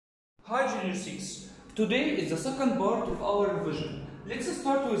Hi Junior 6. Today is the second part of our revision. Let's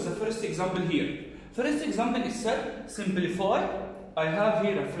start with the first example here. First example is said simplify. I have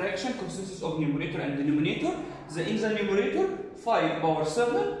here a fraction consists of numerator and denominator. In the numerator 5 power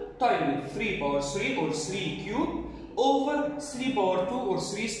 7 times 3 power 3 or 3 cube over 3 power 2 or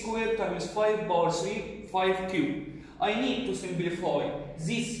 3 squared times 5 power 3 5 cube. I need to simplify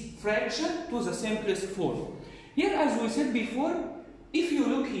this fraction to the simplest form. Here, as we said before, if you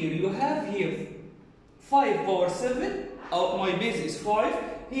look here, you have here 5 power 7, my base is 5,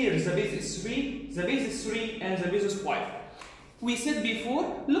 here the base is 3, the base is 3 and the base is 5. We said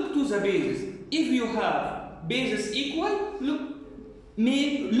before, look to the bases. If you have bases equal, look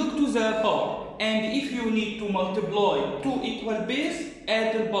to the power. And if you need to multiply two equal bases,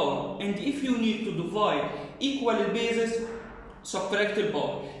 add the power. And if you need to divide equal bases, subtract the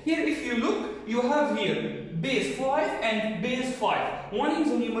power. Here if you look, you have here base 5 and base 5. One in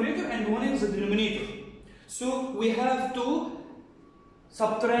the numerator and one in the denominator. So we have to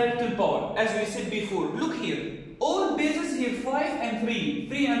subtract the power. As we said before, look here. All bases here 5 and 3.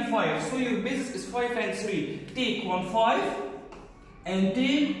 3 and 5. So your basis is 5 and 3. Take one 5 and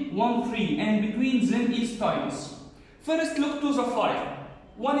take one 3. And between them is times. First look to the 5.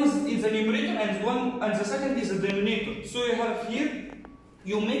 One is the numerator and the second is the denominator. So you have here,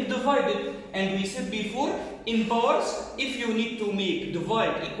 you make divided, and we said before, in powers, if you need to make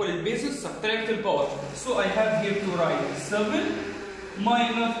divide equal bases, subtract the power. So I have here to write 7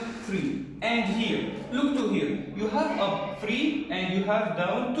 minus 3. And here, look to here, you have up 3 and you have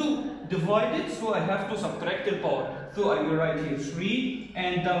down 2 divided, so I have to subtract the power. So I will write here 3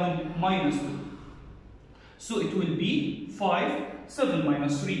 and down minus 2. So it will be 5. 7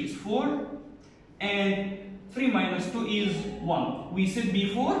 minus 3 is 4 and 3 minus 2 is 1. We said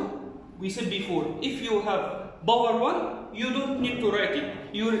before, if you have power 1, you don't need to write it.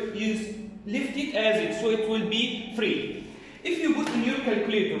 You lift it as it, so it will be 3. If you put in your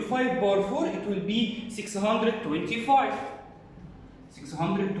calculator 5 power 4, it will be 625.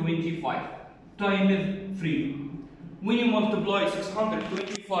 625 times 3. When you multiply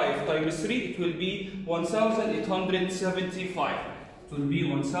 625 times 3, it will be 1875. It will be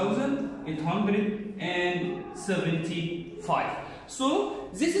 1875. So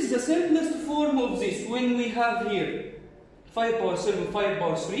this is the simplest form of this. When we have here 5 power 7, 5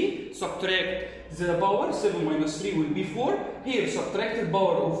 power 3, subtract the power, 7 minus 3 will be 4. Here subtract the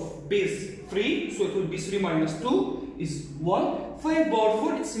power of base 3, so it will be 3 minus 2 is 1. 5 power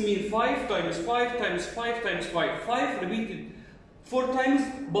 4, it's mean 5 times 5 times 5 times 5. 5 repeated 4 times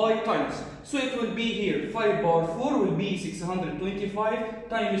by times. So it will be here 5 power 4 will be 625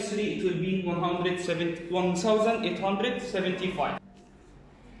 times 3, it will be 1875.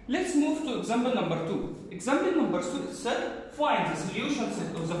 Let's move to example number 2. Example number 2 is said find the solution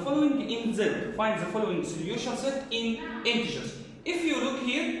set of the following in Z. Find the following solution set in integers. If you look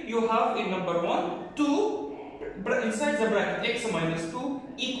here, you have in number 1, 2 inside the bracket x minus 2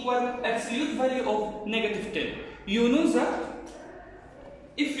 equal absolute value of negative 10. You know that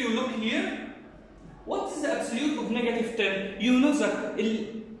if you look here, what is the absolute of negative 10? You know that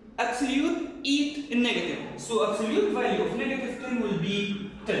absolute eat in negative. So absolute value of negative 10 will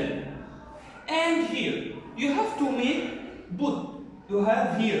be 10. And here, you have to you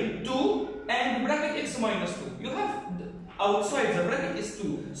have here 2 and bracket x minus 2. You have outside the bracket is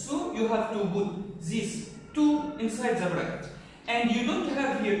 2. So you have to put this 2 inside the bracket. And you don't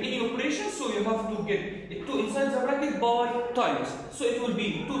have here any operation, so you have to get 2 inside the bracket by times. So it will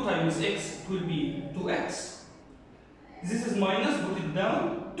be 2 times x, it will be 2x. This is minus, put it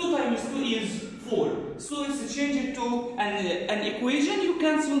down. 2 times 2 is 4. So let's change it to an equation. You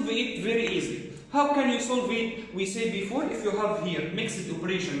can solve it very easily. How can you solve it? We said before, if you have here mixed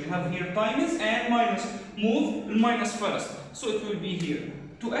operation, you have here times and minus. Move minus first. So it will be here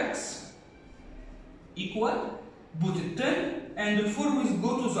 2x equal, put it 10, and the 4 will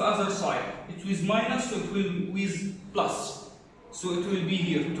go to the other side. It was minus, so it will with plus. So it will be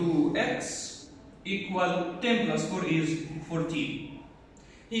here 2x equal 10 plus 4 is 14.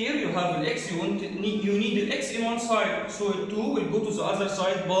 Here you have the x, you need the x in one side, so 2 will go to the other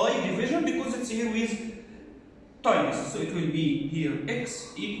side by division because it's here with times. So it will be here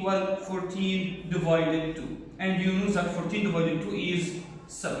x equal 14 divided 2. And you know that 14 divided 2 is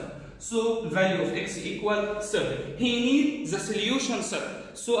 7. So value of x equal 7. He needs the solution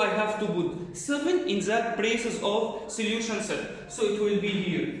set. So I have to put 7 in the braces of solution set. So it will be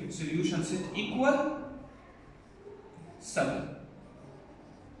here solution set equal 7.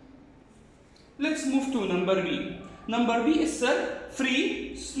 Let's move to number B. Number B is said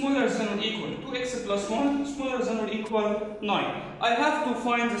 3 smaller than or equal 2x plus 1 smaller than or equal 9. I have to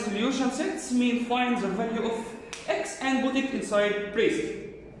find the solution set, means find the value of x and put it inside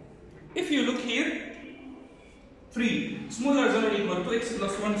braces. If you look here, 3 smaller than or equal to x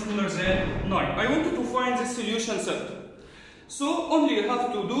plus 1 smaller than 9. I wanted to find the solution set. So only you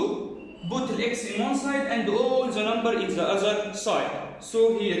have to do, put the x in one side and all the number in the other side.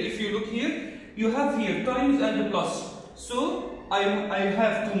 So here, if you look here, you have here times and plus. So I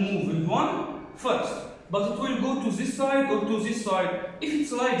have to move 1 first. But it will go to this side or to this side. If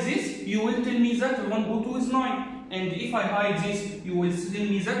it's like this, you will tell me that 1 go to is 9. And if I hide this, you will tell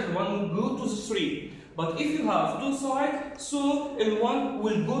me that 1 will go to the 3. But if you have two sides, so L1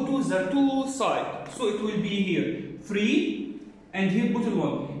 will go to the two sides. So it will be here 3 and here put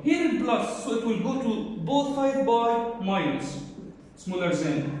L1. Here plus, so it will go to both sides by minus. Smaller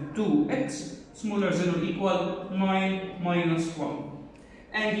than 2x, smaller than or equal 9 minus 1.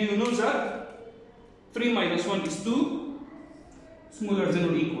 And you know that 3 minus 1 is 2, smaller than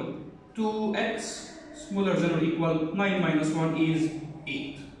or equal 2x, smaller than or equal 9 minus 1 is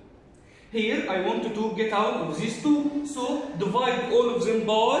 8. Here I wanted to get out of these two, so divide all of them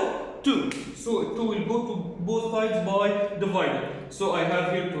by 2. So 2 will go to both sides by divided. So I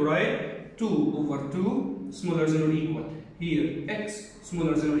have here to write 2 over 2 smaller than or equal. Here x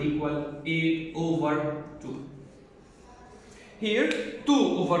smaller than or equal 8 over 2. Here 2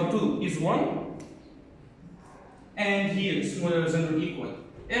 over 2 is 1. And here smaller than or equal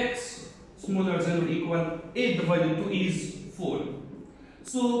x smaller than or equal 8 divided 2 is 4.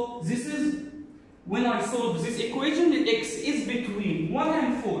 So this is, when I solve this equation, the x is between 1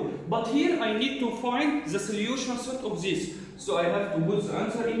 and 4. But here I need to find the solution set of this. So I have to put the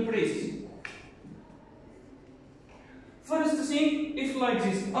answer in braces. First thing, if like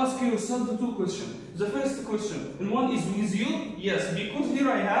this, ask yourself two questions. The first question, and one is with you? Yes, because here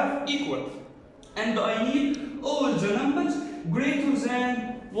I have equal. And I need all the numbers greater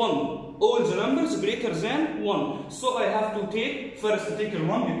than 1. All the numbers greater than 1. So I have to take, first take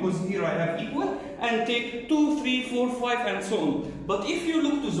 1 because here I have equal, and take 2, 3, 4, 5 and so on. But if you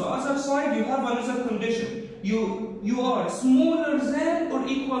look to the other side, you have another condition. You are smaller than or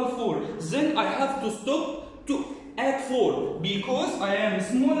equal 4. Then I have to stop at 4 because I am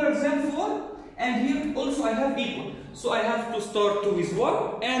smaller than 4 and here also I have equal. So I have to start with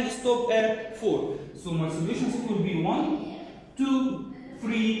 1 and stop at 4. So my solution set will be 1, 2,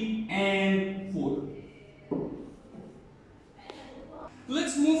 3 and 4.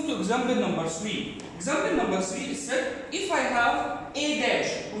 Let's move to example number 3. Example number 3 is said, if I have a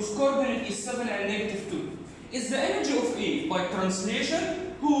dash whose coordinate is 7 and negative 2, is the image of a by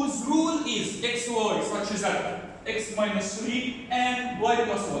translation whose rule is xy such that x minus 3 and y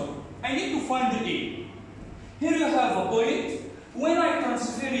plus 1. I need to find the a. Here you have a point. When I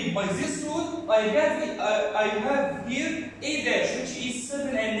transfer it by this rule, I have here a dash which is 7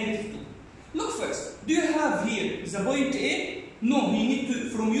 and negative 2. Look first, do you have here the point A? No, we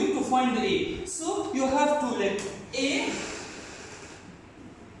need from you to find the A. So you have to let A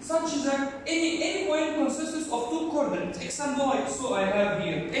such that any point consists of two coordinates x and y. So I have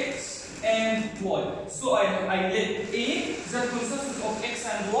here x and y. So I let A that consists of x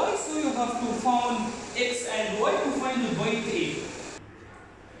and y. So you have to find x and y to find the point A.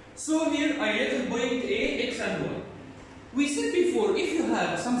 So here I let point A, x and y. We said before, if you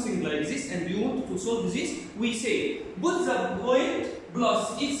have something like this and you want to solve this, we say put the point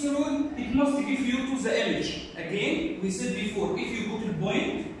plus its rule, it must give you to the image. Again, we said before, if you put a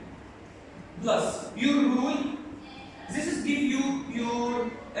point plus your rule, this is give you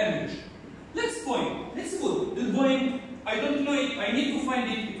your image. Let's point. Let's put the point. I don't know it. I need to find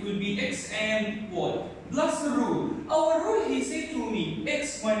it. It will be x and y plus the rule. Our rule, he said to me,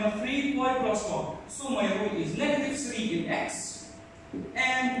 x minus 3 y plus 1. So my rule is negative 3 in x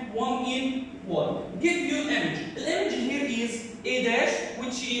and 1 in y. Give you an image. The image here is a dash,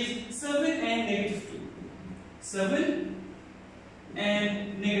 which is 7 and negative 2. 7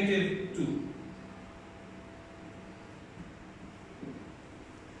 and negative 2.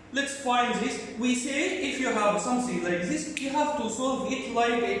 Let's find this. We say if you have something like this, you have to solve it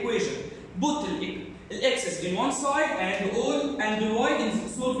like equation. Put the x in one side and the y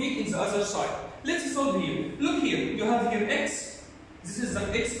solve it in the other side. Let's solve here. Look here. You have here x. This is the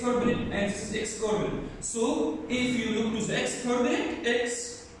x coordinate and this is x coordinate. So if you look to the x coordinate,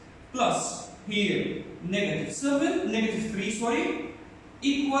 x plus here negative 7, negative 3, sorry,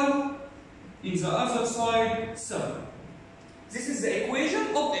 equal in the other side 7. This is the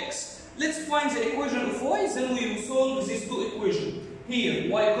equation of x. Let's find the equation of y, then we will solve these two equations. here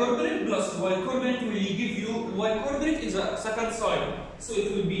y coordinate plus y coordinate will give you y coordinate is the second side. So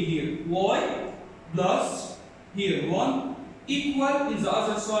it will be here y plus here 1 equal in the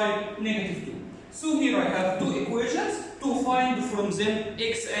other side negative 2. So here I have two equations to find from them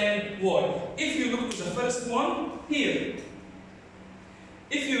x and y. If you look to the first one here,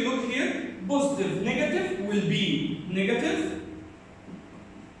 if you look here, positive negative will be negative.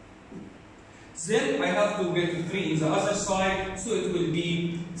 Then I have to get 3 in the other side, so it will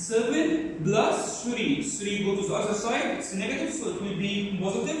be 7 plus 3. 3 go to the other side, it's negative, so it will be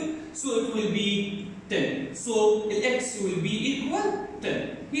positive, so it will be 10. So x will be equal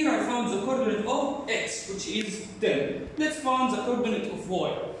 10. Here I found the coordinate of x, which is 10. Let's find the coordinate of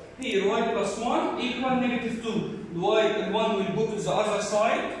y. Here y plus 1 equal negative 2. Y 1 will go to the other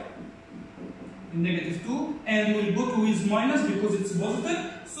side, negative 2, and will go to with minus because it's positive.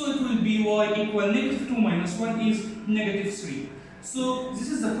 So it will be y equal negative 2 minus 1 is negative 3. So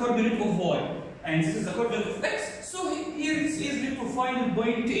this is the coordinate of y, and this is the coordinate of x. So here it's easy to find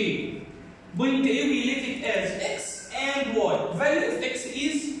point A. Point A we let it as x and y. Value of x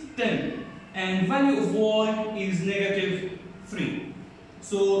is 10, and value of y is negative 3.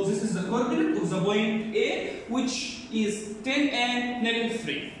 So this is the coordinate of the point A, which is 10 and negative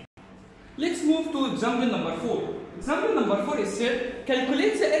 3. Let's move to example number 4. Example number 4 is said,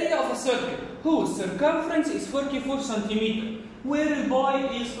 calculate the area of a circle whose circumference is 44 cm, where pi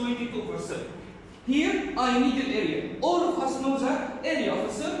is 22%. Here I need an area. All of us know that area of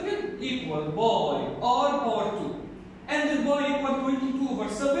a circle equal pi r power 2. And the pi equal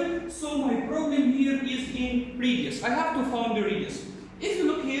 22/7. So my problem here is in radius. I have to find the radius. If you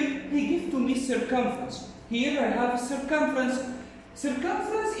look here, he gives to me circumference. Here I have circumference.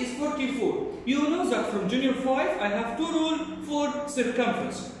 Circumference is 44. You know that from junior 5 I have two rules for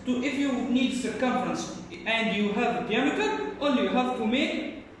circumference. If you need circumference and you have diameter, only you have to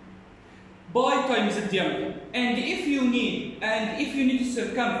make pi times the diameter. And if you need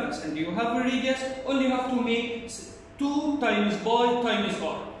circumference and you have a radius, only you have to make 2 times pi times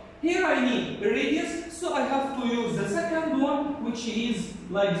r. Here I need a radius, so I have to use the second one, which is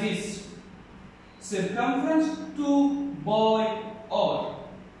like this. Circumference 2 pi r.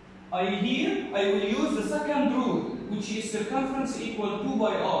 I will use the second rule, which is circumference equal 2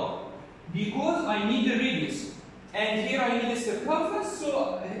 by r, because I need a radius, and here I need a circumference,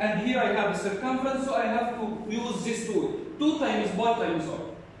 and here I have a circumference, so I have to use this tool, 2 times pi times r.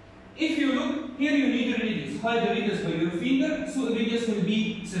 If you look, here you need a radius. Hide the radius by your finger, so the radius will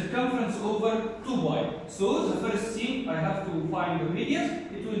be circumference over 2 pi. So the first thing I have to find the radius,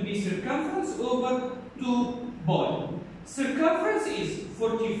 it will be circumference over 2 pi. Circumference is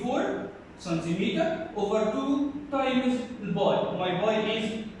 44 centimeter over 2 times pi. My pi is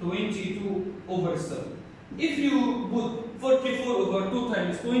 22/7. If you put 44 over 2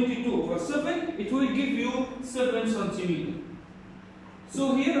 times 22/7, it will give you 7 centimeter.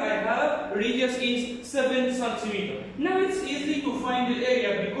 So here I have radius is 7 centimeter. Now it's easy to find the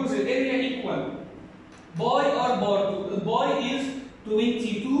area because the area equal pi r bar 2. The pi is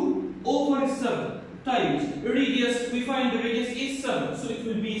 22/7 times radius. We find the radius is 7, so it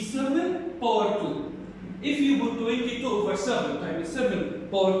will be 7 power 2. If you put 22/7 times 7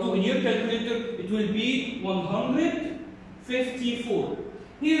 power 2 in your calculator, it will be 154.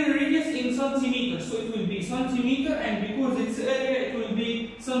 Here radius in centimeter, so it will be centimeter, and because it's area, it will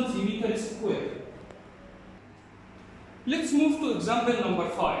be centimeter square. Let's move to example number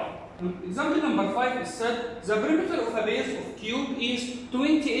 5. Example number 5 is said, the perimeter of a base of cube is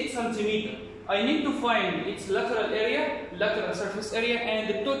 28 centimeter. I need to find its lateral area, lateral surface area, and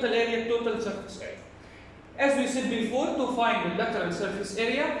the total area, total surface area. As we said before, to find the lateral surface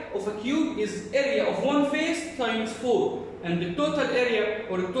area of a cube is area of one face times 4. And the total area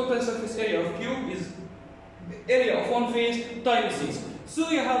or the total surface area of cube is area of one face times 6.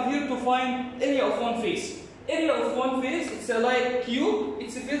 So you have here to find area of one face. Area of one face, it's like cube,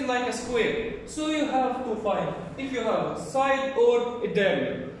 it's a bit like a square. So you have to find if you have a side or a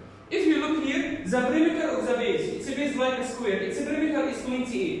diameter. If you look here, the perimeter of the base, it's a base like a square, its perimeter is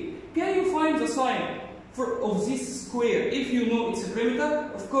 28. Can you find the side of this square if you know its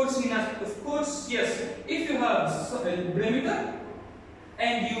perimeter? Of course yes. If you have a perimeter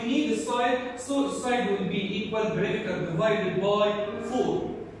and you need a side, so the side will be equal perimeter divided by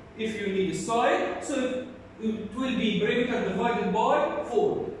 4. If you need a side, so it will be perimeter divided by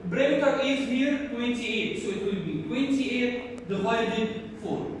 4. Perimeter is here 28, so it will be 28 divided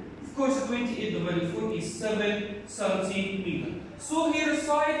 4. Of course 28 divided 4 is 7 centimeter. So here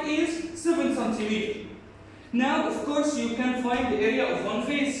side is 7 centimeter. Now, of course, you can find the area of one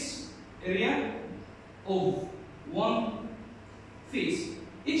face. Area of one face.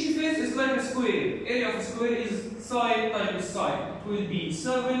 Each face is like a square. Area of a square is side times side. It will be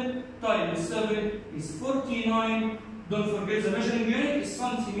 7 times 7 is 49. Don't forget the measuring unit is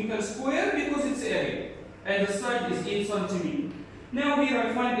centimeter square because it's area. And the side is 8 centimeters. Now here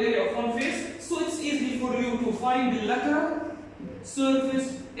I find the area of one face, so it's easy for you to find the lateral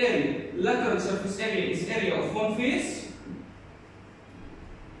surface area. Lateral surface area is area of one face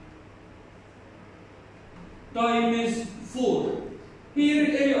times 4. Here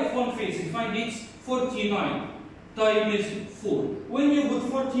area of one face, you find it's 49 times 4. When you put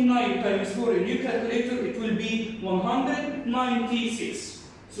 49 times 4 in your calculator, it will be 196.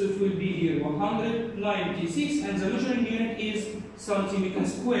 So it will be here 196, and the measuring unit is centimeter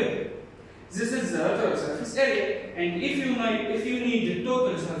square. This is the lateral surface area. And if you need the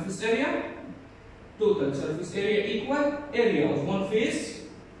total surface area equal area of one face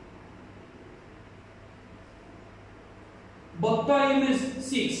but times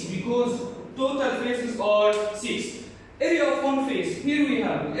 6, because total faces are 6. Area of one face, here we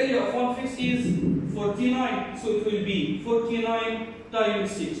have area of one face is 49, so it will be 49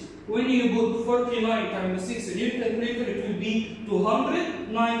 times 6. When you put 49 times 6 in your calculator, it will be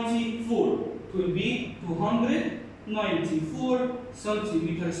 294. It will be 294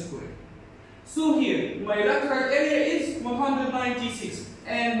 centimeters square. So here, my lateral area is 196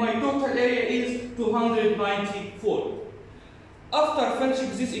 and my total area is 294. After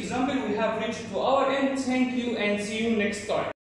finishing this example, we have reached to our end. Thank you and see you next time.